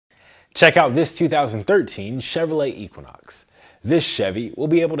Check out this 2013 Chevrolet Equinox. This Chevy will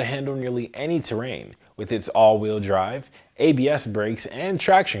be able to handle nearly any terrain with its all-wheel drive, ABS brakes, and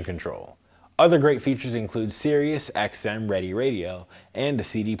traction control. Other great features include Sirius XM Ready Radio and a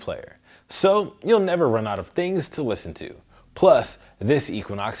CD player, so you'll never run out of things to listen to. Plus, this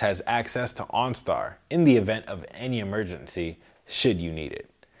Equinox has access to OnStar in the event of any emergency should you need it.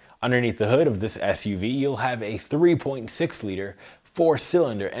 Underneath the hood of this SUV, you'll have a 3.6-liter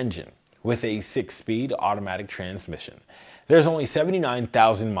four-cylinder engine with a 6-speed automatic transmission. There's only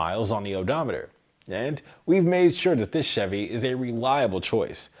 79,000 miles on the odometer, and we've made sure that this Chevy is a reliable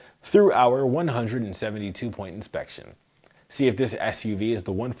choice through our 172-point inspection. See if this SUV is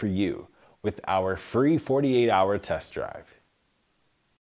the one for you with our free 48-hour test drive.